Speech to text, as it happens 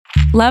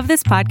Love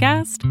this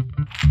podcast?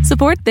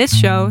 Support this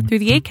show through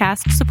the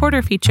Acast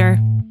supporter feature.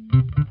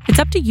 It's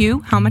up to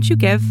you how much you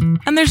give,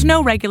 and there's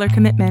no regular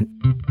commitment.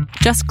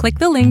 Just click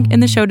the link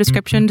in the show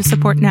description to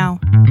support now.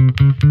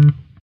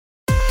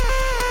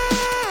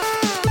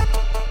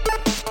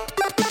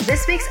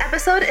 This week's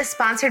episode is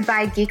sponsored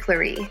by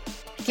Geeklery.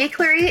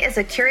 Geeklery is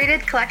a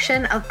curated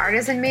collection of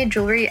artisan-made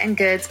jewelry and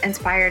goods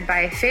inspired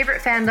by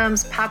favorite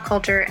fandoms, pop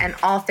culture, and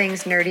all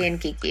things nerdy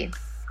and geeky.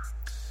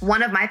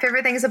 One of my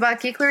favorite things about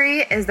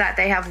Geeklery is that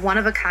they have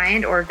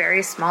one-of-a-kind or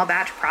very small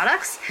batch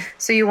products,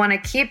 so you want to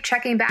keep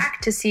checking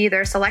back to see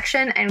their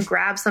selection and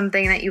grab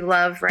something that you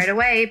love right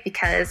away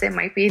because it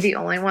might be the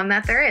only one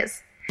that there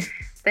is.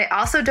 They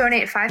also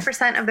donate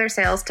 5% of their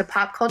sales to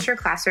Pop Culture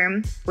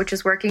Classroom, which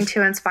is working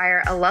to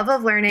inspire a love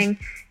of learning,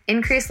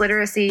 increase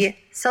literacy,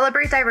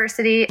 celebrate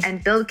diversity,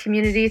 and build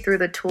community through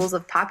the tools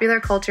of popular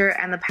culture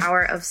and the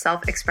power of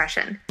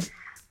self-expression.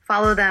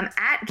 Follow them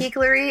at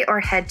Geeklery or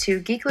head to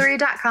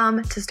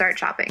geeklery.com to start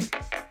shopping.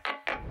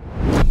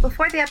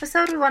 Before the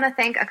episode, we want to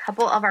thank a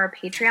couple of our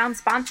Patreon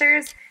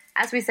sponsors.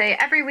 As we say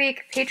every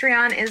week,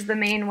 Patreon is the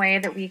main way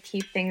that we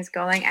keep things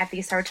going at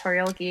the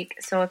Sartorial Geek.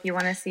 So if you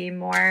want to see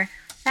more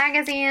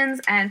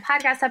magazines and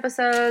podcast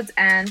episodes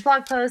and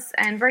blog posts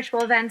and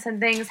virtual events and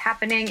things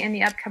happening in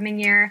the upcoming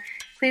year,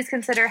 please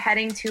consider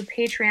heading to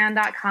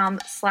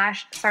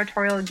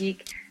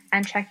patreon.com/sartorialgeek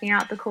and checking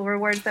out the cool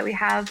rewards that we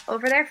have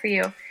over there for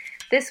you.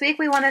 This week,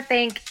 we want to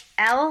thank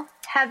Elle,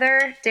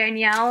 Heather,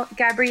 Danielle,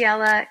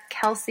 Gabriella,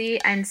 Kelsey,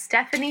 and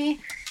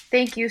Stephanie.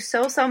 Thank you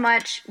so, so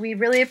much. We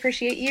really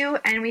appreciate you,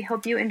 and we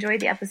hope you enjoy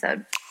the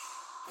episode.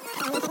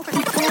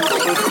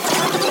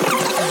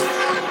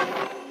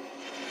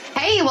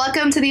 Hey,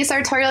 welcome to the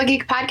Sartorial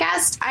Geek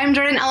Podcast. I'm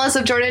Jordan Ellis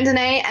of Jordan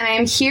Danae, and I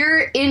am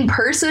here in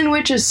person,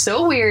 which is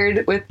so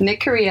weird, with Nick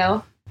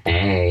Carrillo.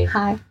 Hey.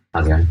 Hi.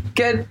 How's it going?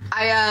 Good.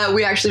 I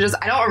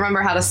don't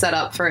remember how to set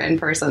up for in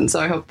person, so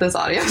I hope this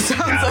audio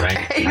sounds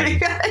okay.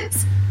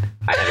 Because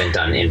I haven't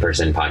done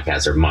in-person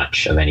podcasts or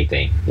much of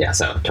anything. Yeah,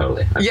 so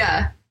totally.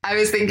 Yeah. I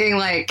was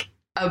thinking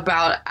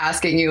about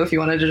asking you if you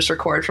wanted to just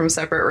record from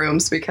separate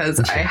rooms because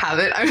I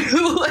haven't. I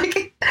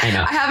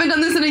know. I haven't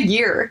done this in a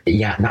year.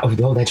 Yeah.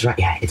 No, that's right.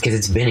 Yeah. It's because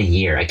it's been a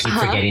year. I keep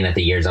forgetting that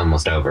the year's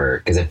almost over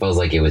because it feels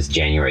like it was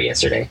January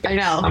yesterday. I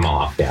know. I'm all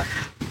off. Yeah.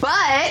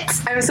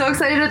 But I'm so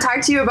excited to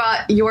talk to you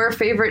about your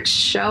favorite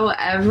show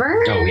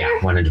ever. Oh, yeah.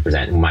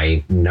 100%.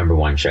 My number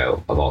one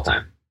show of all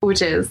time.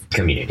 Which is?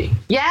 Community.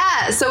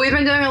 Yeah. So we've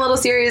been doing a little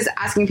series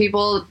asking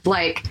people,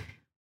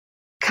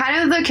 kind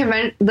of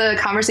the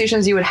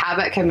conversations you would have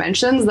at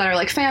conventions that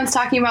are fans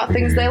talking about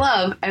things they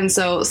love. And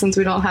so since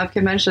we don't have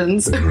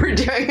conventions, we're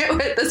doing it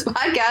with this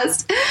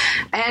podcast.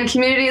 And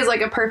Community is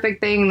a perfect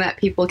thing that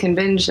people can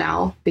binge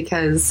now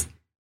because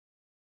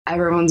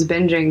everyone's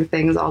binging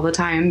things all the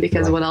time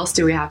because what else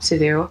do we have to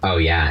do? Oh,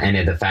 yeah.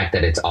 And the fact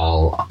that it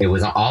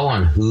was all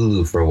on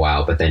Hulu for a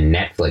while, but then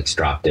Netflix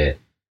dropped it.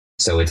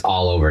 So it's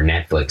all over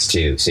Netflix,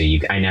 too. So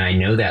I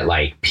know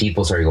that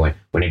people started going,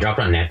 when it dropped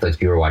on Netflix,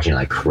 people were watching it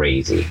like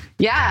crazy.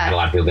 Yeah. And a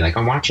lot of people be like,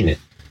 I'm watching it.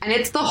 And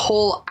it's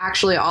all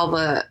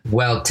the...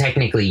 Well,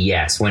 technically,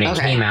 yes. When it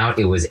came out,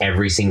 it was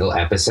every single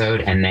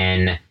episode. And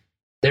then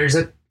there's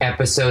a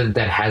episode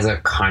that has a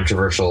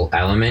controversial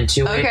element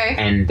to it.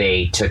 And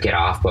they took it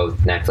off both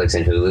Netflix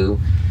and Hulu.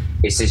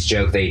 It's this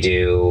joke they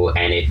do,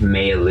 and it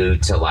may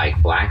allude to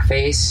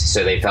blackface.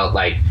 So they felt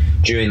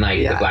during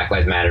the Black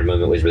Lives Matter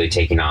movement was really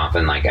taking off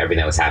and everything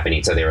that was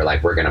happening. So they were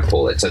we're going to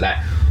pull it. So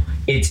that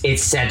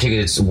it's sad too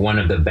because it's one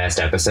of the best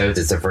episodes.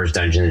 It's the first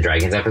Dungeons and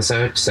Dragons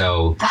episode.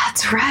 So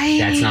that's right.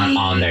 That's not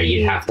on there.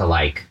 You'd have to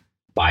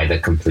buy the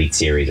complete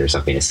series or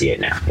something to see it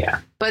now. Yeah.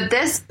 But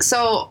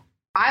so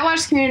I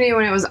watched Community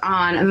when it was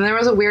on, and there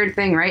was a weird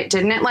thing, right?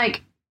 Didn't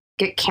it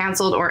get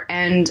canceled or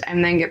end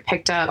and then get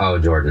picked up? Oh,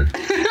 Jordan.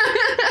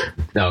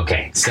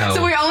 Okay,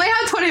 so we only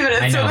have 20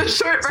 minutes, so the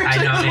short version. I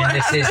know, and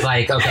this is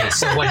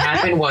so what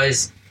happened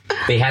was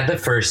they had the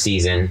first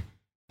season,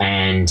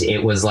 and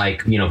it was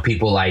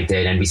people liked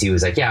it. NBC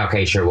was yeah,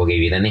 okay, sure, we'll give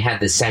you. Then they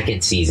had the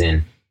second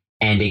season,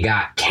 and it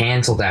got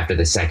canceled after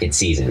the second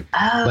season.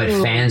 Oh. But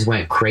fans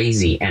went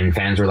crazy, and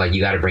fans were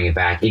you got to bring it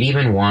back. It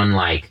even won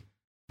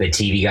the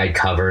TV Guide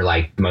cover,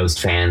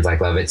 most fans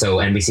love it. So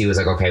NBC was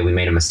okay, we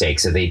made a mistake.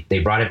 So they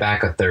brought it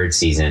back a third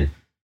season.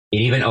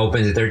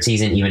 The third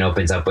season even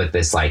opens up with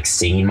this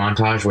singing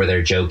montage where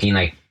they're joking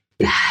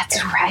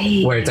that's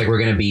right. Where it's we're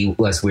going to be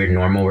less weird and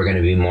normal. We're going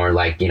to be more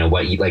what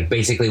you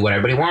basically what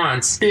everybody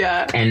wants.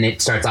 Yeah. And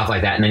it starts off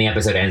like that. And then the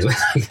episode ends with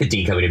the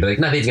D coming to be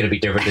nothing's going to be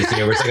different this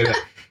year. We're still going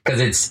to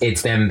because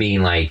it's them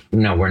being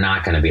no, we're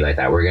not going to be like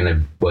that. We're going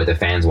to what the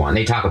fans want.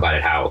 They talk about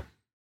it how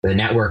the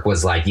network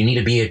was you need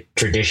to be a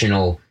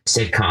traditional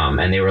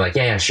sitcom. And they were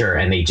yeah, sure.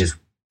 And they just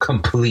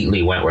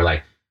completely went,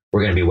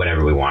 we're going to be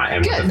whatever we want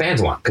and what the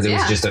fans want. Because it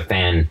was just a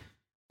fan,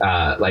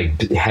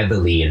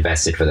 heavily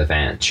invested for the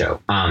fan show.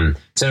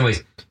 So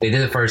anyways, they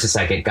did the first, the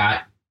second,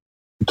 got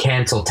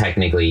canceled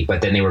technically,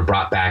 but then they were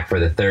brought back for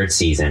the third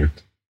season.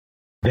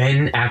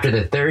 Then after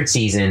the third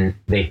season,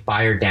 they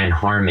fired Dan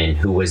Harmon,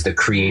 who was the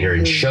creator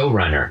and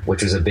showrunner,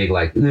 which was a big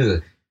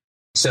ugh.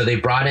 So they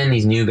brought in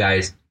these new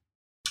guys.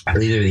 I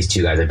believe there were these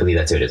two guys. I believe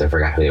that's who it is. I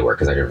forgot who they were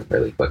because I didn't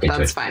really look into it.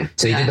 That's fine.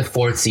 So they did the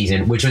 4th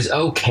season, which was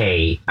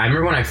okay. I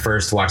remember when I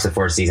first watched the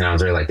 4th season, I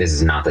was really like, this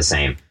is not the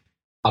same.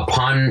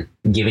 Upon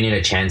giving it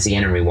a chance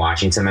again and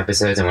rewatching some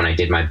episodes, and when I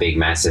did my big,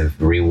 massive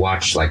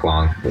rewatch, like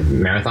long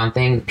marathon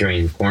thing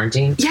during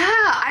quarantine. Yeah,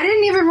 I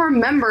didn't even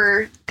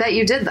remember that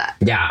you did that.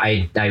 Yeah,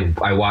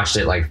 I watched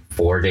it like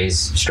 4 days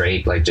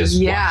straight, like just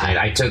watching it.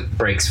 I took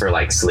breaks for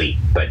like sleep,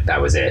 but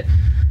that was it.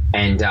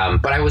 And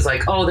but I was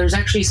like, oh, there's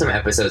actually some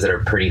episodes that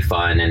are pretty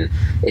fun, and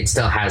it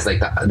still has like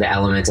the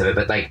elements of it,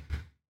 but like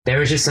there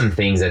was just some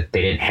things that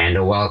they didn't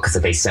handle well because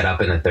they set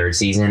up in the 3rd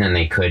season and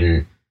they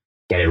couldn't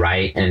get it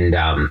right.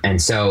 And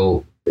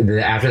so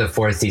after the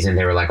 4th season,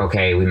 they were like,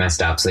 okay, we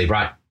messed up. So they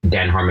brought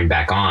Dan Harmon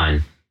back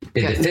on.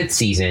 Did the 5th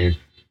season.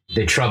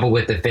 The trouble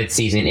with the 5th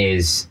season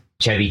is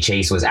Chevy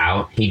Chase was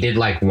out. He did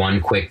like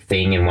one quick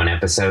thing in one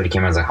episode. He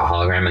came out as like a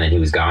hologram and then he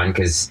was gone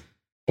because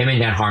him and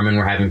Dan Harmon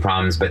were having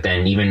problems. But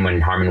then even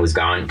when Harmon was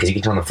gone, because you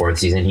can tell in the 4th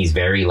season, he's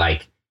very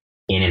like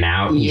in and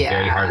out. He's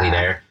very hardly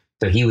there.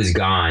 So he was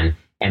gone.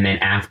 And then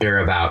after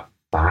about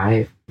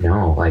 3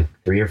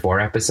 or 4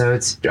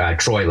 episodes,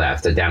 Troy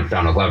left,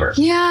 Donald Glover.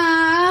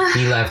 Yeah.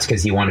 He left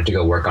because he wanted to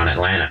go work on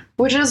Atlanta.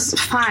 Which is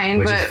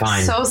fine,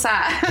 so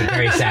sad. But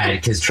very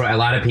sad because Troy, a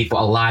lot of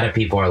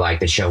people are like,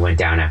 the show went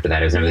down after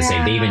that. It was never the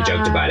same. They even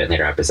joked about it in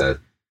later episodes.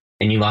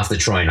 And you lost the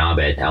Troy and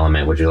Abed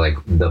element, which are like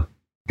the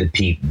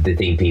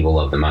thing people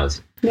love the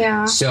most.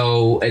 Yeah.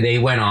 So they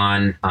went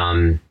on.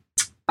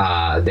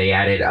 They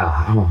added.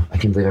 I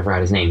can't believe I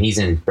forgot his name. He's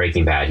in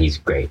Breaking Bad. He's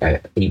great.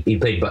 He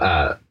played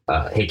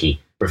Hickey,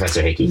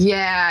 Professor Hickey.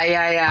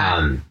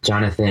 Yeah.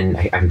 Jonathan.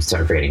 I'm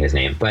sorry forgetting his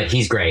name, but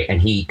he's great,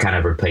 and he kind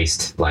of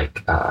replaced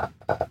like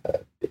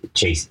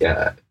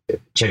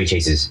Chevy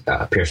Chase's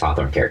Pierce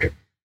Hawthorne character.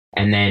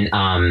 And then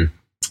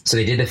so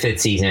they did the 5th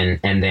season,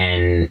 and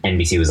then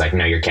NBC was like,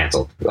 "No, you're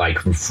canceled. Like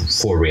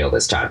for real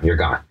this time. You're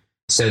gone."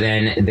 So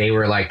then they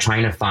were like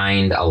trying to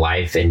find a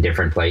life in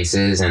different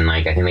places. And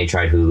like, I think they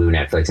tried Hulu,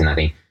 Netflix, and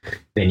nothing.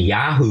 Then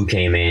Yahoo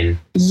came in.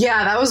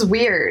 Yeah, that was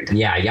weird.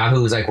 Yeah,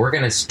 Yahoo was like, we're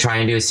going to try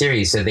and do a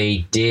series. So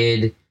they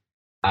did,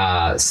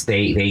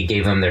 they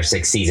gave them their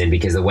 6th season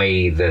because the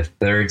way the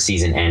 3rd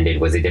season ended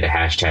was they did a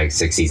hashtag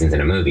 6 seasons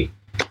in a movie.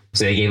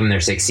 So they gave them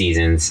their 6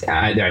 seasons.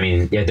 Their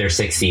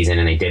 6th season,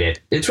 and they did it.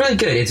 It's really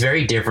good. It's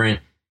very different.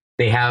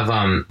 They have,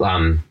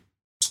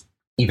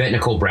 Yvette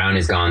Nicole Brown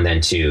is gone then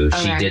too.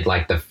 Okay. She did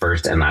like the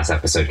first and last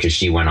episode because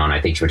she went on.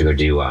 I think she went to go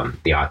do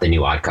the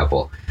new Odd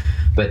Couple.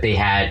 But they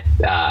had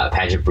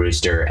Paget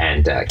Brewster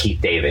and Keith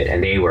David,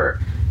 and they were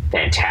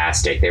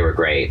fantastic. They were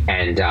great,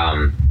 and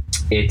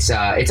it's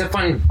a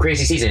fun,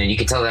 crazy season. And you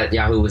can tell that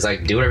Yahoo was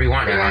like, do whatever you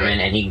want, Harmon,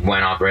 and he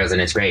went off rails,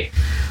 and it's great.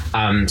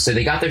 So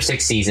they got their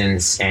 6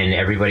 seasons, and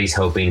everybody's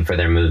hoping for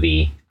their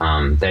movie.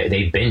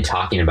 They've been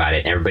talking about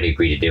it, and everybody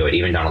agreed to do it,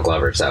 even Donald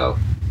Glover. So.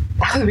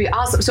 That would be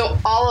awesome. So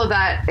all of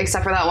that,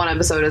 except for that one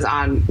episode, is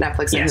on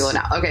Netflix and Hulu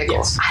now. Okay, cool.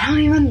 Yes. I don't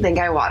even think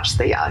I watched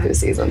the Yahoo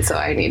season, so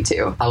I need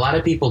to. A lot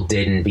of people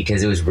didn't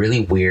because it was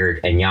really weird.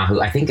 And Yahoo,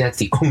 I think that's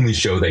the only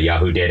show that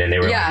Yahoo did. And they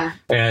were like,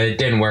 it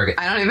didn't work.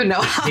 I don't even know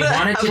how they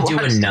wanted to do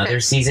another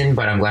season,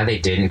 but I'm glad they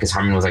didn't because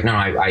Harmon was like, no,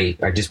 I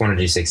just want to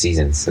do 6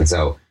 seasons. And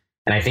so,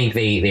 and I think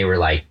they were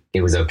like,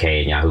 it was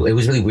okay in Yahoo. It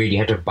was really weird. You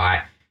had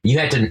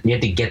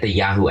to get the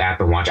Yahoo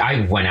app and watch.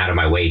 I went out of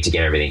my way to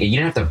get everything. You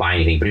didn't have to buy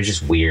anything, but it was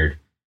just weird.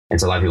 And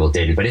so a lot of people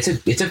didn't, but it's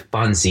a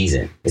fun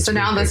season. So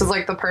now this is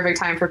like the perfect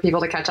time for people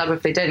to catch up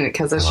if they didn't,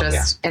 because it's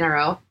just in a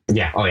row.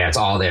 Yeah. Oh yeah. It's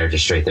all there,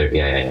 just straight there.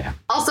 Yeah.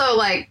 Also,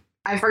 like,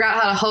 I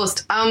forgot how to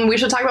host. We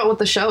should talk about what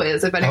the show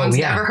is. If anyone's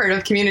never heard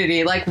of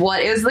Community, like,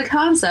 what is the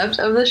concept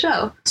of the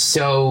show?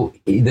 So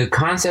the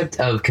concept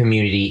of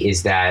Community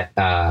is that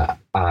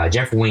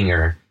Jeff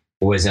Winger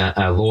was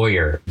a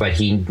lawyer, but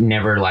he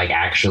never like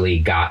actually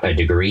got a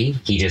degree.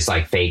 He just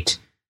like faked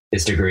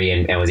this degree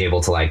and was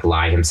able to like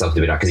lie himself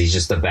to it because he's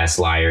just the best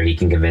liar. He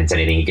can convince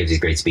anything. He gives these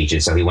great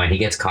speeches. So he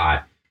gets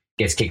caught,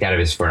 gets kicked out of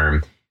his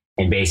firm.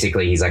 And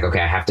basically he's like,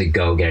 okay, I have to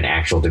go get an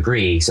actual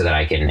degree so that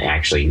I can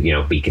actually,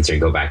 be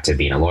considered go back to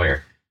being a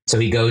lawyer. So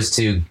he goes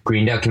to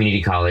Greendale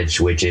Community College,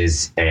 which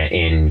is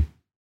it's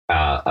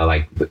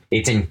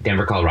in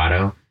Denver,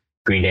 Colorado.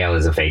 Greendale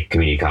is a fake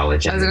community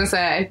college. I was going to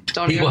say,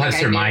 people have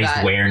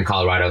surmised where in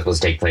Colorado it's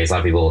supposed to take place. A lot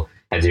of people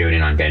have zeroed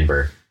in on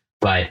Denver,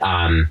 but,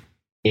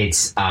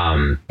 it's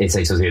like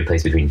supposed to be a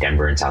place between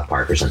Denver and South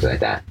Park or something like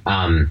that.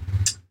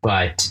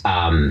 But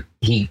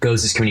he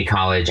goes to this community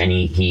college and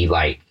he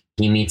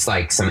meets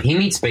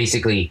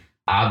basically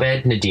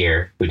Abed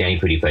Nadir, who Danny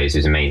Pudi plays,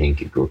 who's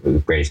amazing,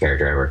 greatest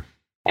character ever.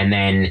 And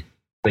then,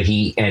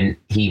 he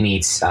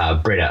meets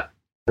Britta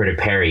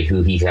Perry,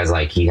 who he has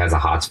a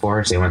hots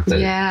for, so he wants to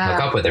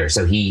hook up with her.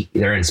 So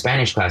they're in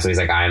Spanish class, so he's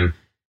like, I'm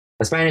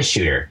a Spanish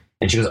shooter.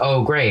 And she goes,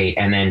 oh, great.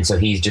 And then so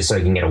he's just so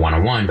he can get a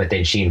one-on-one, but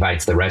then she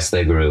invites the rest of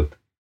the group,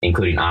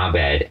 including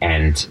Abed,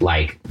 and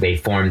like they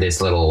form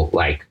this little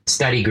like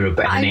study group,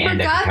 and they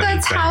end up becoming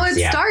that's friends. How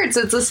it starts.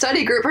 It's a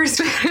study group for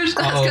Spanish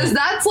class, because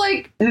that's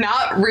like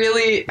not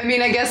really. I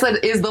mean, I guess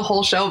that is the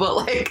whole show, but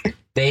like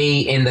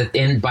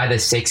by the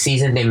sixth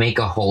season, they make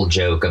a whole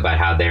joke about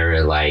how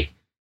they're like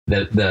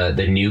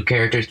the new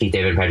characters, Keith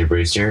David and Patrick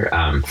Brewster,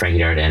 Frankie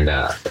Dart and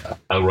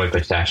Roy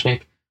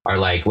Potashnik, are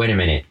like, wait a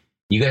minute,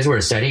 you guys were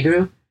a study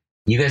group?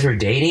 You guys were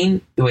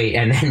dating? Wait,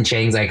 and then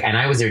Chang's like, and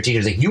I was their teacher.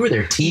 He's like, you were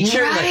their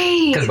teacher?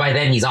 Right. Because by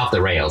then he's off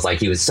the rails. Like,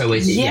 he was so...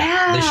 the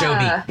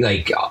show,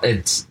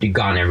 it's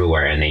gone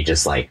everywhere, and they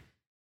just, like...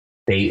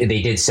 They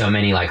did so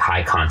many, like,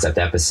 high-concept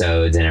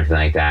episodes and everything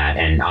like that,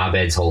 and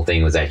Abed's whole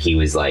thing was that he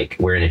was like,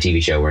 we're in a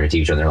TV show,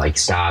 and they're like,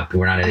 stop,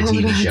 we're not in a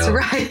TV show.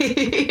 That's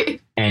right.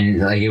 And,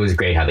 like, it was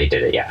great how they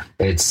did it, yeah.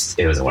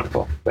 It was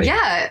wonderful. But,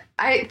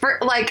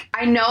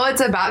 I know it's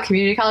about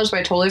community college,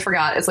 but I totally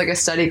forgot. It's like a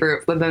study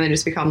group, but then they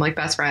just become, like,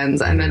 best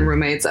friends, and then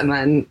roommates, and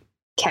then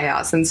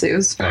chaos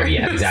ensues. Oh,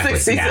 yeah, exactly.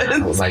 6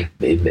 seasons. Like,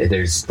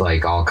 there's,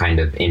 like, all kind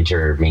of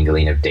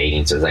intermingling of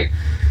dating, so it's like...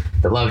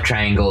 the love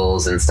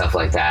triangles and stuff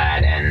like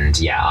that. And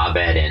yeah,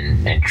 Abed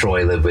and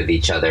Troy live with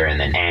each other, and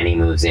then Annie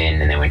moves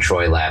in, and then when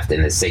Troy left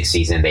in the sixth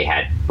season, they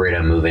had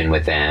Britta move in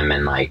with them,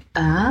 and like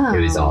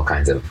it was all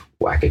kinds of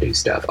wackadoo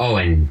stuff. Oh,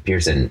 and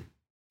Pearson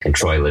and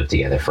Troy lived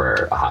together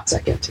for a hot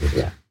second too.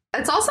 Yeah.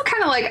 It's also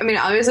kind of like, I mean,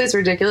 obviously it's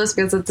ridiculous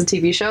because it's a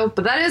TV show,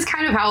 but that is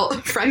kind of how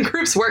friend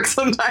groups work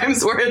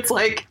sometimes, where it's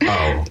like,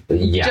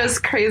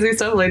 just crazy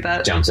stuff like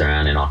that. Jumps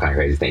around and all kind of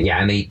crazy things. Yeah,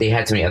 and they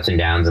had so many ups and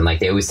downs, and like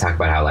they always talk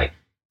about how like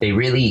they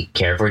really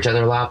care for each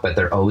other a lot, but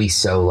they're always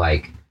so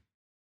like,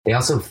 they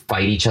also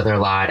fight each other a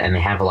lot, and they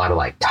have a lot of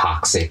like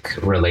toxic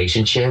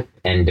relationship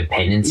and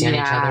dependency on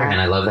each other.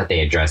 And I love that they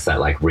address that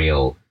like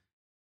real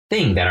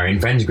thing that are in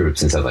friends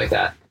groups and stuff like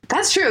that.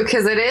 That's true,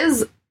 because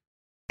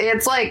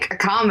it's like a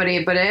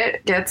comedy, but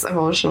it gets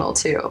emotional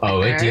too.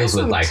 Oh, it deals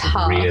with like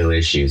real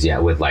issues. Yeah,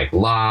 with like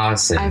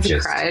loss and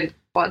I've cried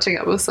watching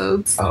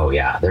episodes. Oh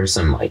yeah, there's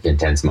some like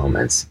intense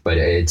moments, but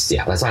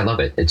that's why I love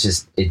it. It's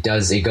just it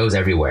goes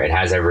everywhere. It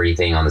has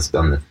everything on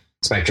the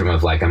spectrum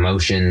of like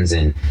emotions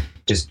and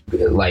just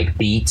like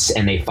beats,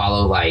 and they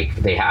follow like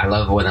I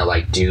love when they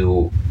like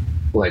do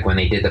like when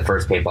they did the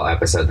first paintball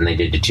episode and they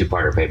did the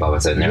 2-parter paintball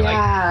episode, and they're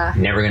like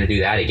never gonna do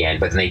that again,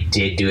 but then they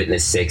did do it in the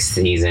 6th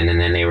season, and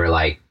then they were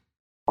like,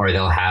 or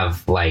they'll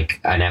have like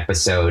an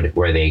episode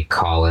where they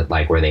call it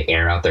like where they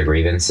air out their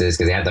grievances,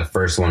 because they had the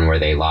first one where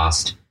they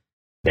lost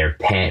their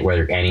pen,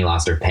 where Annie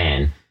lost her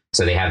pen.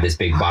 So they have this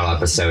big bottle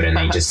episode, and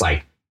they just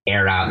like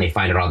air out and they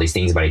find out all these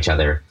things about each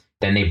other.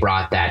 Then they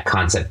brought that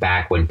concept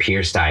back when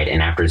Pierce died,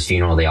 and after his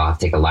funeral, they all have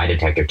to take a lie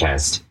detector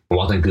test.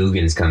 Walton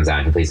Goggins comes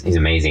out and he's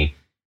amazing.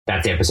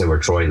 That's the episode where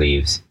Troy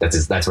leaves.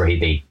 That's where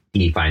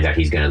he finds out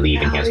he's going to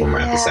leave, and he has one more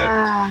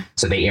episode.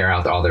 So they air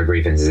out all their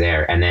grievances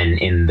there. And then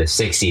in the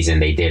 6th season,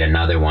 they did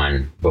another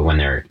one, but when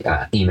their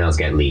emails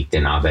get leaked,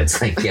 and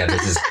Abed's like, yeah,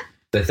 this is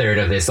the third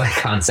of this like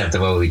concept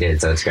of what we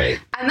did. So it's great.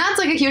 And that's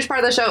like a huge part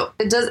of the show.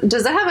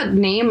 Does it have a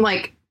name?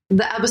 Like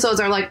the episodes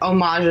are like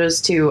homages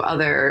to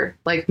other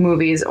like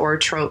movies or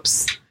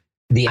tropes.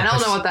 I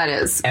don't know what that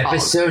is.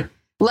 Episode called.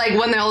 Like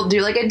when they'll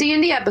do like a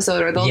D&D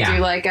episode, or they'll do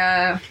like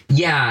a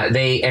as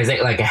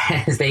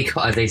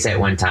they say at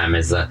one time,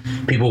 as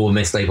people will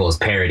mislabel as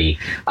parody,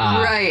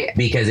 right?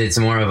 Because it's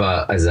more of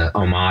a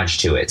homage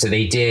to it. So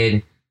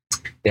they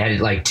had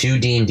like 2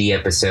 D&D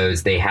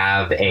episodes. They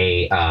have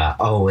they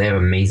have an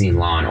amazing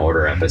Law and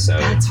Order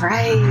episode. That's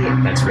right.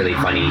 That's really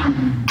funny.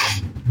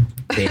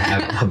 They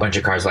have a bunch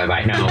of cars fly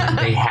by. No,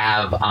 they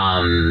have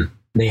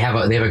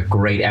a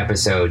great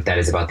episode that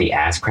is about the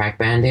Ass Crack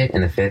Bandit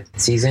in the 5th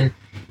season.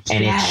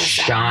 And it's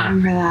shot. I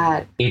remember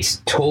that.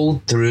 It's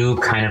told through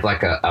kind of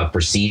like a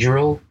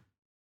procedural,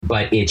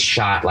 but it's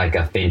shot like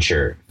a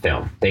Fincher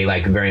film. They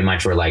like very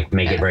much were like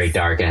make it very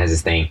dark and has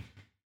this thing.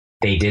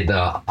 They did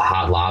the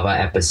hot lava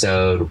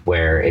episode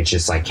where it's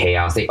just like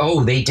chaos. They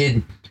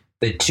did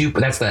the 2.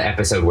 That's the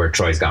episode where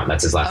Troy's gone.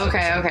 That's his last.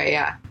 Okay,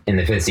 yeah. In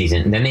the 5th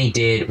season, and then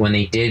when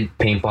they did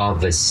paintball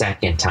the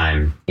second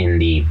time in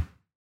the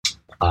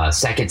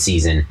 2nd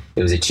season,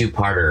 it was a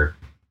 2-parter.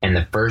 And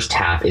the first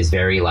half is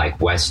very like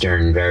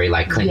Western, very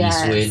like Clint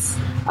Eastwood.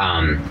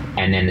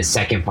 And then the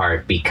second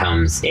part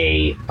becomes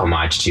a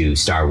homage to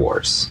Star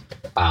Wars,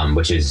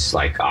 which is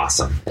like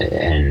awesome.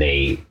 And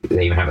they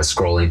even have a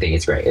scrolling thing.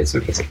 It's great. It's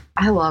amazing.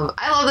 I love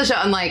the show.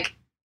 And like,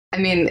 I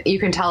mean, you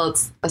can tell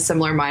it's a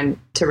similar mind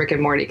to Rick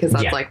and Morty, because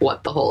that's like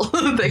what the whole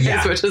thing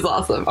is, which is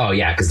awesome. Oh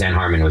yeah, because Dan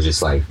Harmon was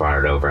just like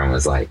brought it over and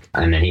was like,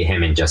 and then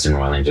him and Justin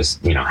Roiland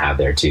just have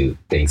their 2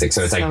 things. Like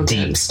so, it's like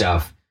deep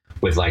stuff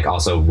with like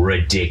also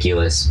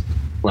ridiculous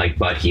like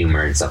butt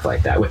humor and stuff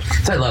like that.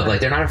 So I love like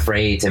they're not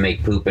afraid to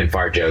make poop and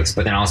fart jokes,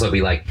 but then also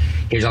be like,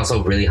 here's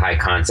also really high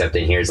concept,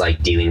 and here's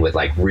like dealing with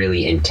like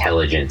really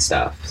intelligent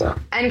stuff. So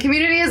and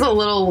Community is a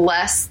little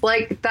less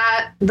like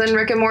that than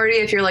Rick and Morty.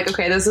 If you're like,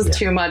 okay, this is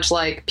too much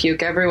like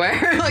puke everywhere.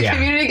 Like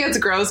Community gets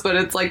gross, but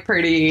it's like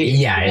pretty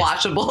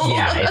watchable.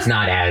 It's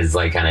not as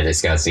like kind of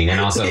disgusting,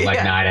 and also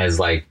like not as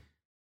like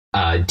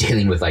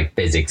dealing with like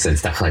physics and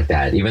stuff like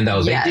that, even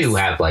though they do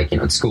have like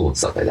school and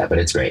stuff like that, but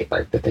it's great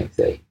like the things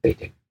they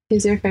do.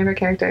 Who's your favorite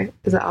character?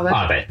 Is it Abed?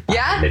 Abed.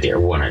 Yeah? The deer,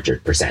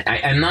 100%.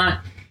 I'm not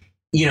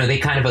you know, they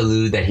kind of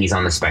allude that he's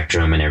on the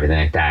spectrum and everything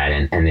like that.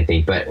 And they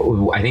think, but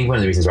I think one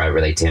of the reasons why I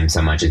relate to him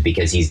so much is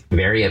because he's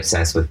very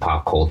obsessed with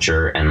pop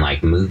culture and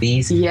like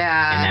movies.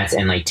 Yeah.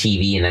 And like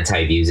TV, and that's how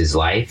he views his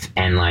life.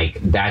 And like,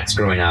 that's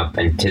growing up.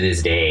 And to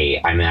this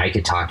day, I mean, I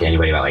could talk to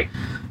anybody about like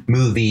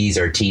movies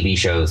or TV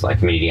shows like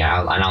Community,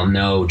 and I'll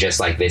know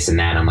just like this and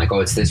that. I'm like, oh,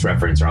 it's this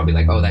reference, or I'll be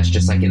like, oh, that's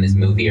just like in this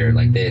movie or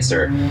like this,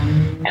 or,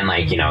 and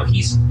like, you know,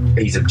 he's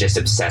just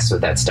obsessed with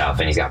that stuff,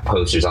 and he's got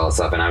posters, all this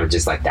stuff, and I was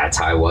just like, that's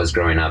how I was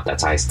growing up,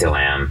 that's how I still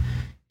am.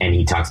 And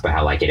he talks about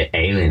how like it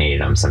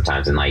alienated him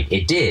sometimes, and like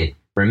it did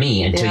for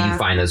me, until you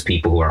find those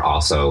people who are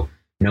also,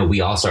 no,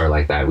 we also are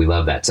like that, we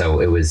love that.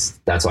 So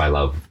that's why I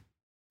love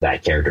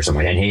that character so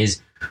much, and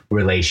his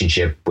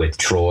relationship with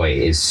Troy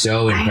is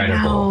so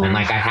incredible. And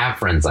like, I have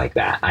friends like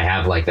that. I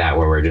have like that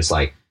where we're just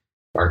like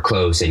are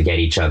close and get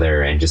each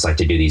other and just like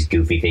to do these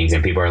goofy things,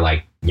 and people are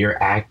like,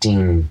 you're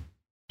acting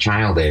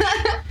childish.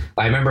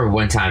 I remember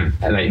one time,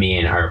 me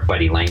and our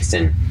buddy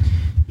Langston,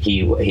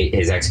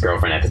 his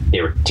ex-girlfriend,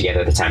 they were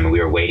together at the time, and we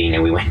were waiting,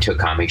 and we went to a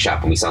comic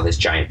shop and we saw this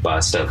giant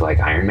bust of like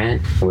Iron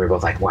Man, and we were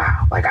both like,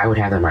 wow, like I would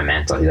have that on my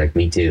mantle. He's like,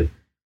 me too.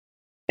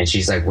 And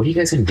she's like, what are you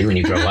guys gonna do when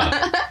you grow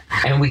up?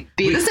 And we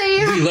the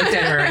same. We looked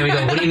at her and we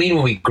go, what do you mean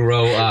when we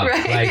grow up?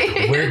 Right.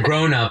 Like, we're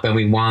grown up and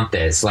we want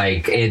this.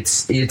 Like,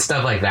 it's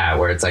stuff like that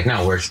where it's like,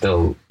 no, we're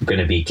still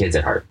gonna be kids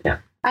at heart. Yeah.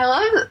 I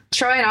love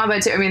Troy and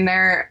Abed too. I mean,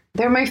 they're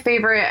my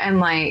favorite, and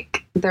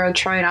like their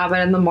Troy and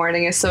Abed in the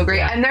Morning is so great.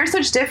 Yeah. And they're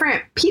such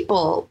different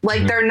people.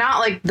 Like they're not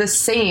like the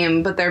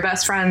same, but they're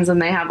best friends,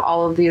 and they have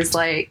all of these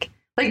like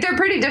they're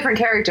pretty different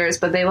characters,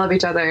 but they love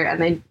each other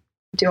and they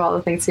do all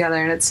the things together,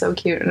 and it's so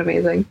cute and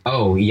amazing.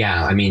 Oh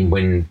yeah, I mean,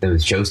 when the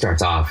show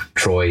starts off,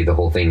 Troy, the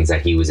whole thing is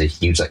that he was a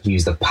huge, like, he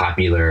was the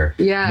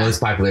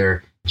most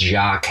popular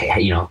jock,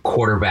 you know,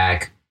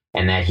 quarterback,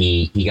 and that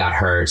he got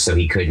hurt, so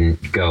he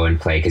couldn't go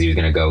and play because he was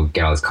going to go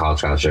get all his college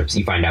scholarships.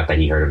 You find out that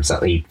he hurt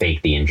himself, he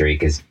faked the injury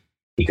because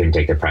he couldn't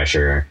take the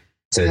pressure,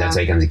 so that's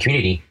why he comes to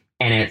Community.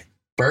 And at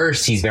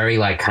first, he's very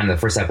like, kind of the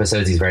first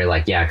episodes, he's very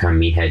like, yeah, kind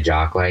of meathead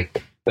jock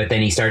like, but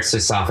then he starts to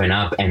soften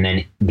up, and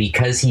then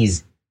because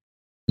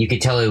you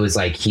could tell it was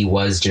like he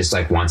was just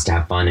like wants to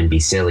have fun and be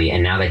silly.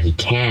 And now that he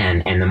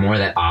can, and the more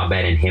that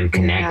Abed and him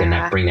connect and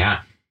that bring that out,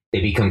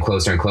 they become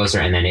closer and closer.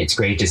 And then it's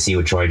great to see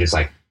what Troy just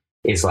like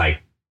is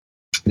like,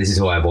 this is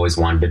who I've always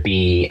wanted to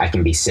be. I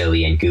can be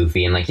silly and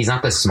goofy. And like, he's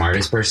not the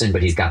smartest person,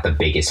 but he's got the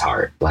biggest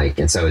heart. Like,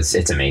 and so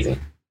it's amazing.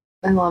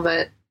 I love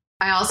it.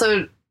 I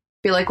also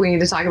feel like we need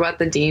to talk about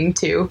the Dean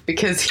too,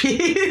 because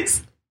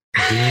he's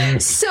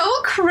so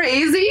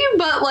crazy,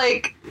 but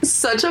like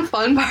such a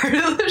fun part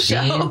of the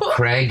show. Dean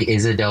Craig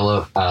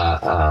Isadella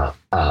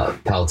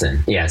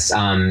Pelton, yes,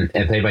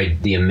 played by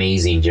the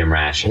amazing Jim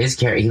Rash. His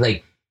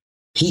character,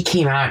 he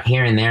came out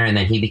here and there, and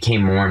then he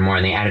became more and more,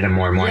 and they added him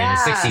more and more. Yeah. In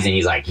the sixth season,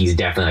 he's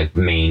definitely like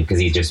main because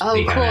he's just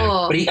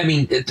cool. But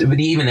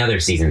even the other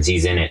seasons,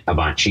 he's in it a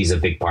bunch. He's a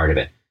big part of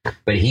it.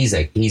 But he's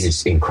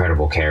just an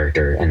incredible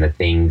character, and the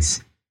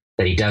things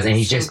that he does, and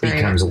he just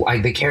becomes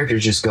like the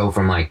characters just go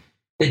from like,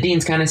 the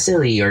Dean's kind of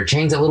silly, or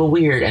Chang's a little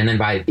weird, and then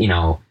by, you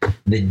know,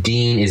 the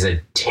Dean is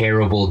a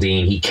terrible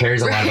Dean. He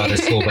cares a lot about the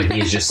school, but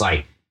he is just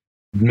like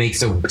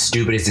makes the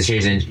stupidest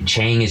decisions. And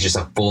Chang is just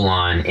a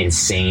full-on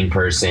insane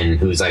person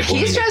who's like,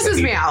 he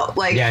stresses me out.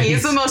 Like,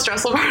 he's the most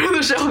stressful part of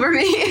the show for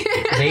me.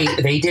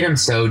 they did him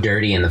so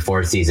dirty in the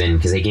fourth season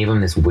because they gave him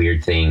this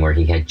weird thing where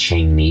he had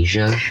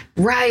Changnesia.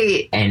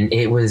 Right. And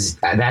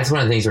that's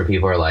one of the things where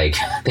people are like,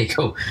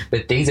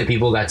 the things that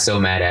people got so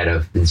mad at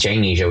of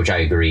Changnesia, which I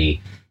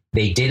agree.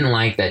 They didn't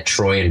like that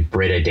Troy and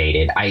Britta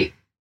dated. I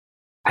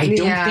don't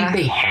think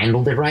they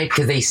handled it right,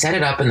 because they set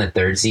it up in the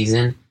third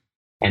season,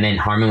 and then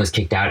Harmon was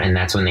kicked out, and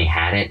that's when they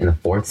had it in the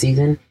fourth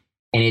season.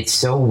 And it's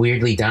so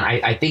weirdly done.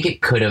 I think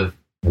it could have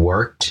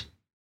worked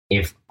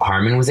if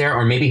Harmon was there,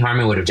 or maybe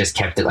Harmon would have just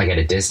kept it like at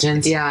a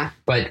distance. Yeah.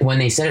 But when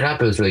they set it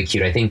up, it was really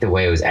cute. I think the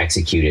way it was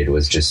executed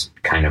was just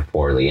kind of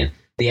poorly. And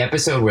the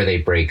episode where they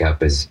break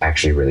up is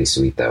actually really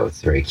sweet, though.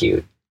 It's very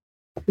cute.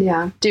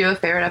 Yeah. Do you have a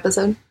favorite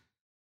episode?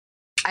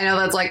 I know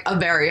that's like a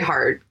very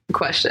hard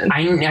question.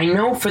 I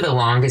know for the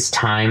longest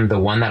time, the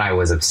one that I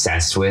was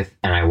obsessed with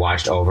and I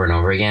watched over and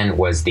over again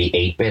was the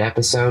 8-bit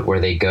episode where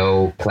they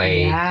go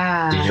play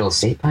digital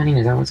estate planning.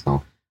 Is that what it's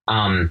called?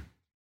 I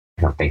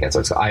don't think that's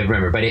what it's called. I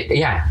remember, but I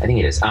think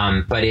it is.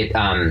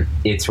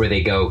 It's where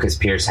they go because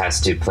Pierce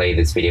has to play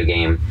this video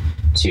game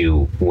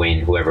to win,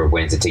 whoever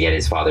wins it, to get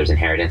his father's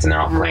inheritance, and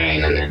they're all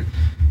playing, and then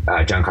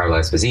Giancarlo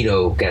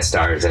Esposito guest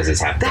stars as his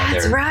half brother.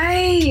 That's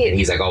right. And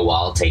he's like, "Oh, well,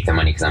 I'll take the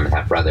money because I'm a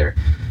half brother."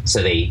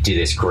 So they do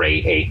this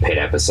great 8-bit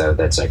episode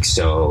that's like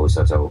so.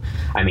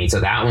 I mean, so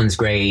that one's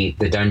great.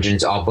 The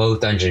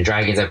both Dungeons and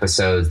Dragons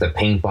episodes, the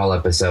paintball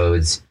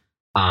episodes.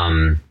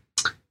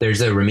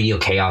 There's a Remedial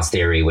Chaos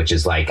Theory, which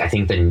is like, I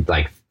think the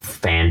like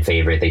fan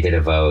favorite. They did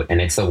a vote,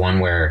 and it's the one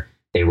where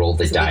they rolled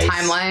the dice. The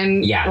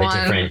timeline. Yeah, the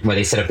different, where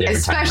they set up the different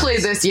especially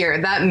timelines. This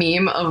year, that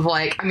meme of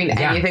like, I mean,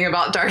 anything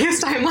about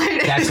Darkest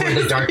Timeline. That's where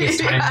the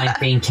Darkest Timeline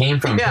thing came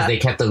from, because they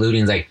kept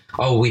alluding like,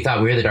 oh, we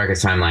thought we were the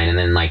Darkest Timeline. And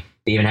then like,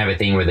 they even have a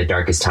thing where the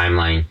Darkest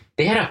Timeline,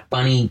 they had a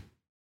funny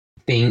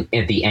thing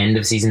at the end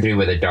of season 3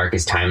 where the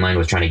darkest timeline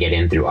was trying to get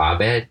in through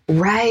Abed.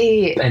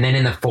 Right. And then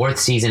in the 4th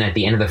season, at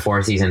the end of the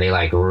 4th season, they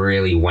like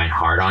really went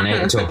hard on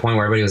it to a point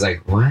where everybody was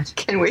like, what?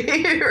 Can we?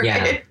 Right.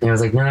 Yeah. And I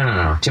was like,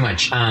 no, too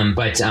much.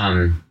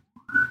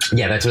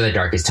 Yeah, that's where the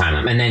darkest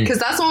timeline. And then because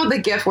that's the one with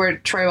the GIF where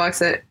Troy walks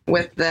it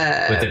with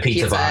the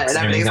pizza box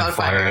and everything's on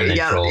fire. And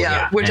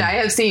Yeah. Which I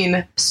have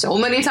seen so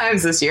many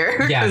times this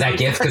year. Yeah, that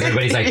GIF because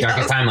everybody's like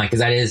darkest timeline because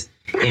that is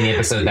in the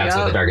episode. That's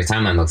what the darkest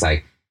timeline looks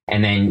like.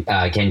 And then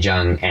Ken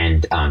Jeong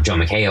and Joe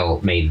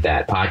McHale made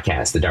that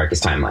podcast, The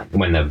Darkest Timeline,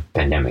 when the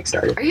pandemic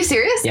started. Are you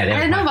serious? Yeah, I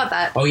didn't know about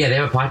that. Oh yeah, they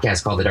have a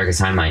podcast called The Darkest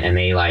Timeline, and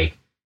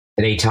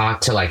they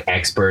talk to like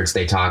experts.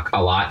 They talk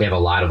a lot. They have a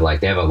lot of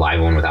they have a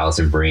live one with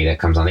Allison Brie that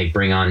comes on. They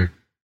bring on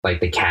like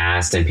the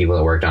cast and people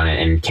that worked on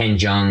it. And Ken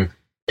Jeong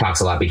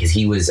talks a lot because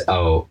he was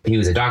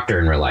a doctor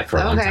in real life for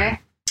a long time.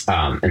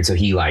 And so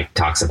he like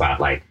talks about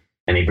like,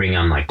 and they bring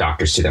on like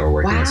doctors too that were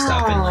working on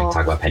stuff and like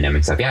talk about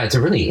pandemic stuff. Yeah, it's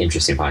a really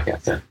interesting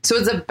podcast. Yeah. So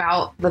it's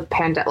about the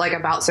pandemic,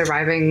 about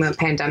surviving the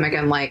pandemic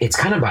and like it's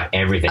kind of about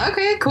everything.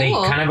 Okay, cool.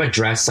 They kind of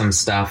address some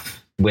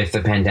stuff with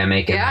the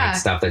pandemic and like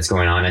stuff that's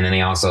going on, and then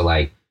they also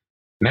like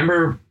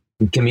remember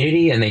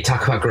Community, and they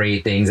talk about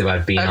great things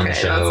about being on the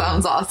show. That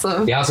sounds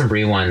awesome. The Allison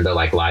Brie one, the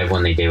like live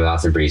one they did with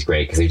Allison Brie is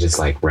great because they just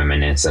like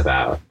reminisce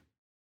about,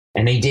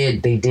 and they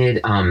did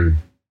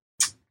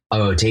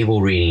a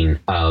table reading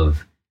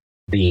of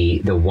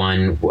the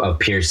one of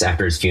Pierce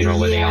after his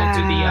funeral where they all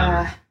do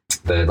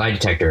the lie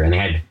detector, and they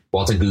had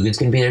Walton Goggins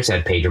can be there, so they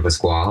had Pedro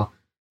Pascal,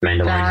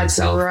 Mandalorian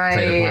himself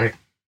play the part,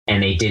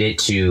 and they did it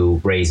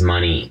to raise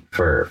money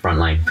for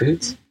Frontline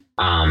Foods.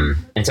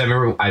 And so I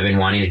remember I've been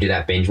wanting to do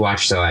that binge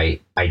watch, so I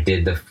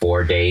did the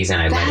 4 days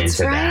and I led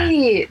into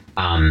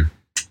that.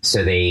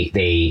 So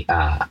they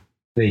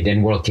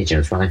did World Kitchen, it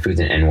was Frontline Foods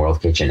and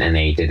World Kitchen, and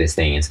they did this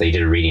thing, and so they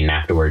did a reading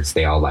afterwards.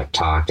 They all like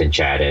talked and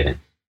chatted, and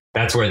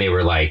that's where they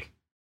were like,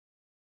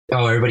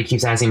 oh, everybody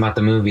keeps asking about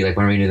the movie, like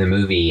when are we do the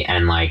movie?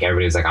 And like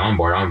everybody was like,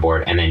 I'm on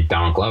board. And then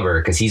Donald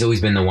Glover, because he's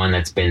always been the one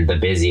that's been the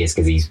busiest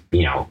because he's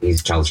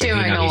Charles doing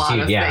a lot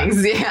of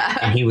things. Yeah.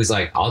 And he was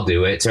like, I'll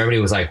do it. So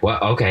everybody was like,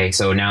 what? Okay.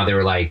 So now they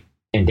were like,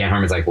 and Dan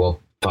Harmon's like, well,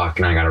 fuck,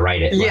 and I gotta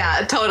write it.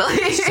 Yeah,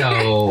 totally.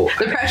 So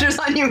the pressure's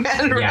on you,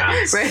 man.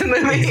 Write a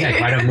movie. He's like,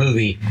 write a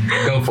movie.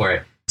 Go for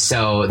it.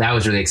 So that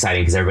was really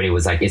exciting because everybody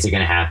was like, is it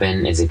gonna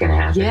happen? Is it gonna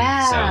happen?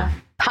 Yeah. So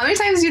how many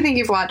times do you think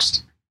you've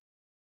watched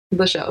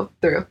the show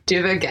through? Do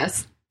you have a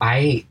guess?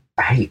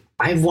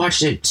 I've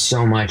watched it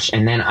so much,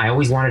 and then I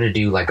always wanted to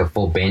do like a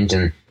full binge,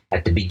 and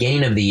at the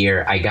beginning of the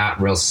year I got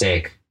real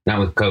sick, not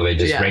with COVID,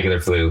 just regular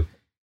flu,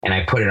 and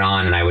I put it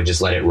on and I would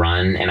just let it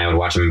run and I would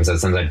watch them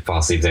episodes. Sometimes I'd fall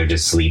asleep because I would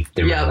just sleep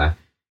through my life.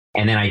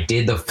 And then I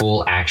did the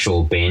full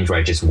actual binge where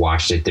I just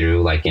watched it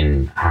through like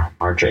in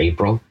March or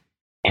April.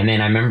 And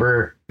then I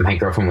remember my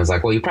girlfriend was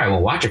like, well, you probably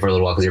won't watch it for a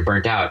little while because you're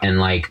burnt out. And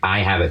like, I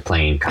have it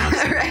playing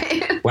constantly.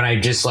 Right. When I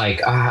just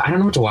like, I don't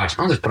know what to watch,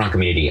 I'll just put on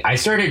Community. I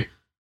started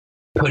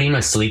putting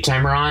a sleep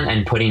timer on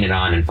and putting it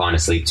on and falling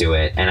asleep to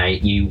it.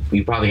 And you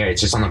probably hear it.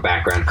 It's just on the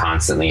background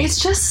constantly. It's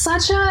just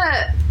such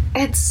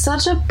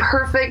a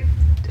perfect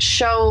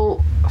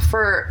show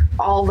for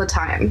all the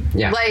time.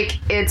 Yeah. Like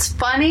it's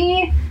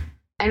funny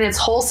and it's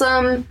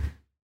wholesome.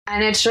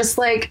 And it's just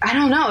like, I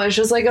don't know. It's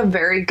just like a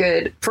very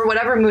good, for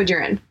whatever mood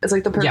you're in. It's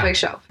like the perfect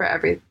show for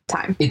every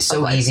time. It's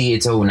so easy.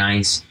 It's so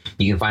nice.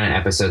 You can find an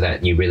episode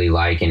that you really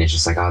like and it's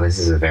just like, oh, this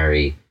is a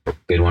very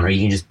good one. Or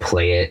you can just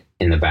play it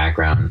in the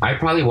background. I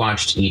probably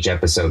watched each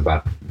episode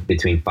about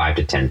between 5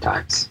 to 10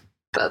 times.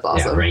 That's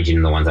awesome. Yeah, ranging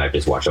in the ones that I've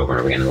just watched over and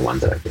over again and the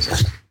ones that I've just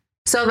watched.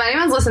 So if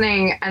anyone's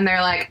listening and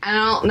they're like, I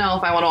don't know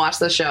if I want to watch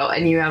this show,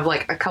 and you have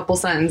like a couple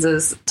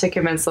sentences to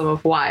convince them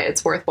of why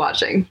it's worth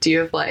watching, do you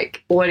have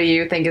like, what do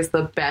you think is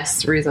the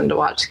best reason to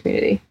watch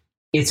Community?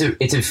 It's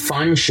a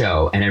fun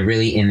show, and it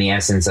really, in the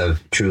essence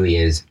of truly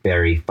is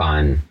very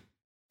fun.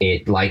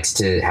 It likes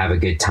to have a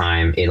good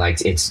time.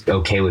 It's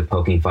okay with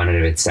poking fun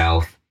at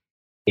itself.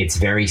 It's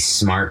very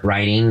smart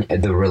writing.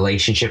 The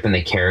relationship and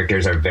the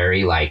characters are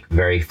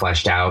very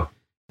fleshed out,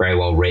 very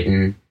well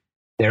written.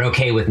 They're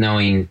okay with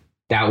knowing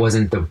that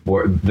wasn't the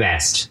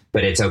best,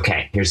 but it's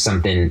okay. Here's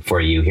something for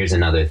you. Here's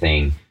another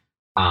thing.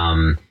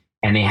 And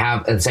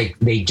it's like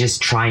they just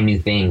try new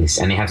things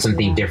and they have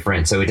something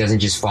different. So it doesn't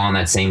just fall on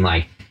that same,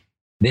 like,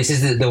 this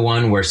is the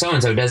one where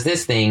so-and-so does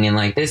this thing and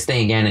like this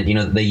thing again.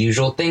 And, the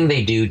usual thing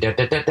they do,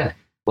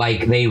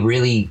 like they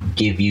really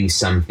give you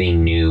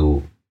something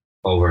new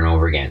over and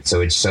over again.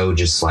 So it's so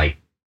just like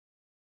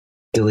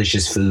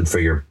delicious food for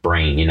your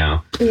brain,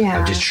 of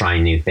just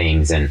trying new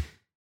things. And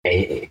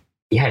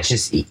it's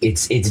just,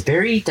 it's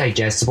very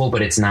digestible,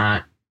 but it's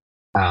not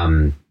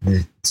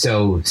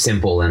so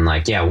simple and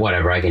like,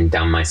 whatever, I can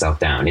dumb myself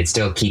down. It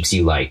still keeps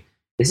you like,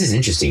 this is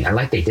interesting. I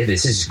like they did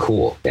this. This is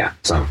cool. Yeah.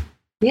 So.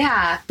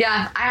 Yeah.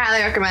 I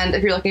highly recommend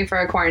if you're looking for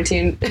a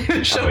quarantine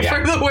show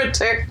for the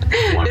winter.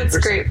 100%. It's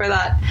great for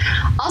that.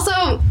 Also,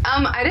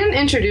 I didn't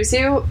introduce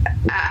you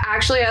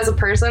actually as a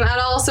person at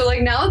all. So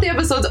like now that the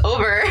episode's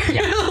over,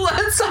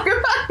 let's talk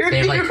about your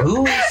They're like,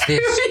 who is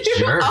this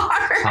jerk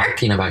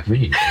talking about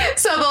Community?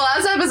 So the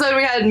last episode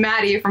we had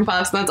Maddie from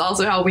Puffs. And that's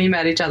also how we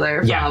met each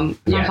other from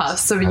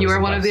Puffs. So you were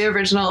one of the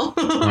original.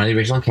 One of the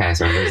original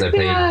cast members. I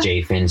played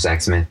Jay Finn,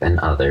 Zach Smith, and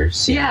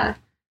others. Yeah.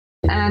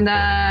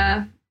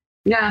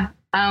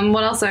 And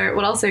what else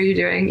are you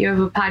doing? You have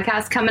a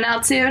podcast coming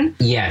out soon?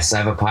 Yes, I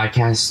have a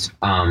podcast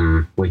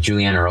with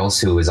Julianne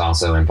Earls, who is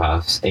also in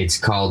Puffs. It's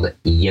called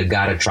You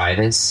Gotta Try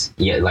This.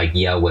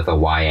 Yeah, with a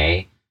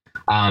YA.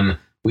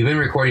 We've been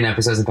recording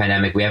episodes in the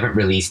pandemic. We haven't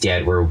released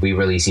yet. We'll be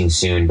releasing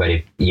soon. But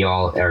if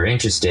y'all are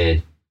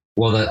interested,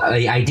 well,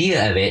 the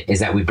idea of it is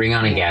that we bring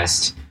on a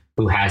guest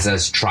who has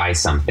us try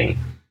something.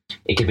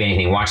 It could be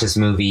anything. Watch this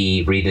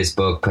movie, read this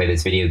book, play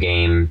this video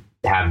game,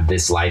 have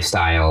this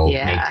lifestyle,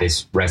 make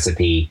this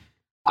recipe.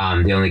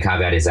 The only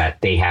caveat is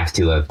that they have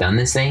to have done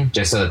this thing,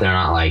 just so that they're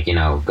not like,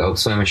 go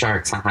swim with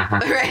sharks.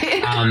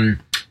 Right.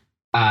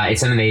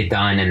 It's something they've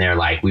done and they're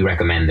like, we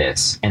recommend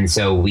this. And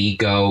so we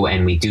go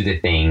and we do the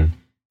thing.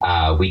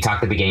 We talk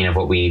at the beginning of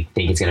what we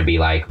think it's going to be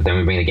like. Then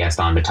we bring the guest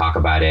on to talk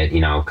about it,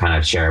 kind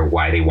of share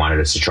why they wanted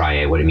us to try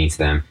it, what it means to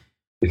them.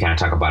 We kind of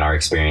talk about our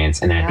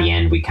experience. And then at the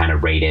end, we kind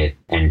of rate it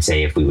and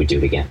say if we would do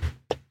it again.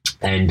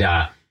 And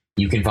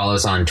you can follow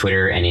us on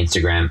Twitter and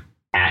Instagram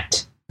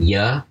at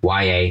YA.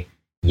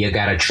 You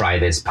Gotta Try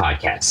This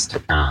podcast.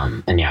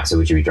 So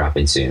we should be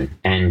dropping soon.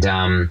 And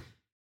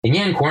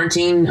in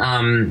quarantine,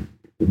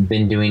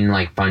 been doing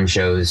like fun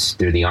shows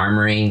through the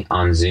Armory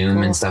on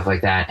Zoom and stuff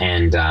like that.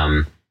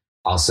 And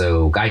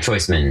also Guy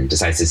Choiceman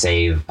Decides to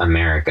Save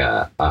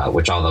America,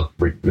 which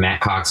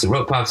Matt Cox, who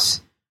wrote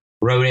Puffs,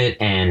 wrote it,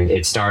 and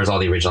it stars all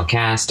the original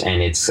cast.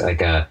 And it's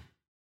like a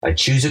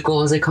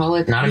choosical, as they call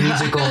it. Not a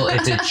musical.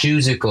 It's a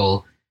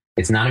choosical.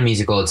 It's not a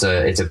musical.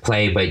 It's a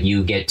play, but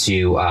you get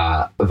to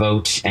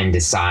vote and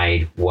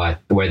decide where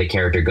the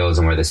character goes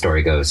and where the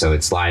story goes. So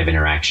it's live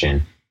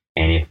interaction.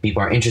 And if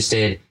people are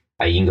interested,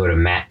 you can go to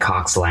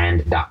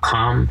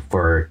mattcoxland.com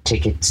for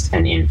tickets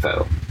and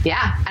info.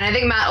 Yeah, and I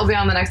think Matt will be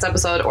on the next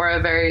episode or a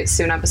very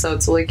soon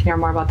episode, so we can hear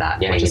more about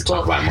that. Yeah, which is cool.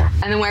 Talk about more.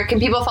 And then where can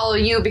people follow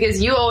you?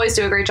 Because you always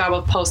do a great job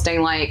of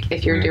posting, like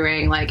if you're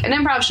doing like an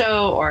improv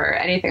show or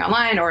anything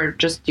online or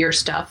just your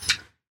stuff.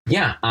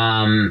 Yeah,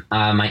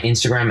 my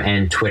Instagram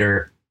and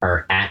Twitter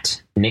are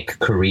at Nick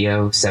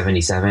Carrillo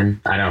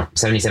 77.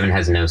 77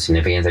 has no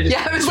significance. I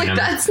was like,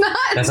 that's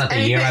not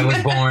the year I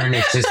was born.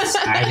 It's just,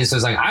 I just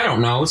was like, I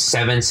don't know,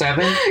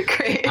 77.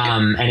 Great.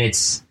 And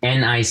it's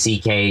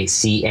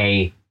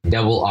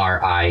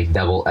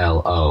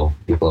NickCarrillo.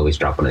 People always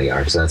drop one of the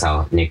R's, so that's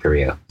how Nick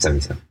Carrillo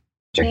 77.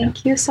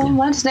 Thank you so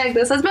much, Nick.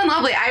 This has been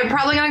lovely. I'm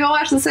probably going to go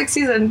watch the 6th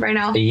season right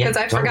now because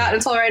I forgot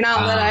until right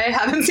now that I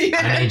haven't seen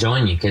it. I may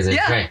join you because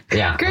it's great.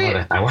 Yeah, great.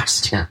 I love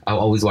it. I'll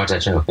always watch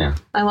that show. Yeah,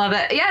 I love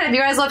it. Yeah, if you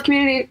guys love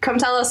Community, come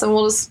tell us and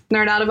we'll just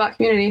nerd out about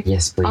Community.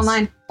 Yes, please.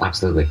 Online.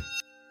 Absolutely.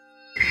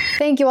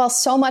 Thank you all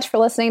so much for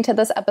listening to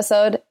this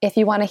episode. If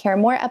you want to hear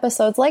more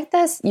episodes like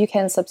this, you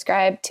can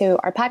subscribe to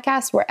our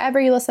podcast wherever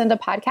you listen to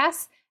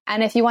podcasts.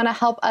 And if you want to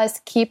help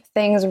us keep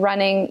things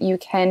running, you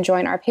can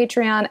join our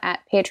Patreon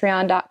at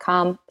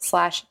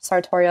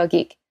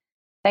patreon.com/sartorialgeek.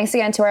 Thanks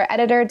again to our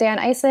editor, Dan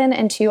Eisen,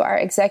 and to our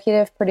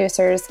executive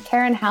producers,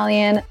 Karen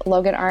Hallian,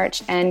 Logan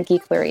Arch, and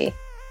Geeklery.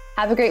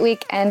 Have a great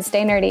week and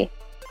stay nerdy.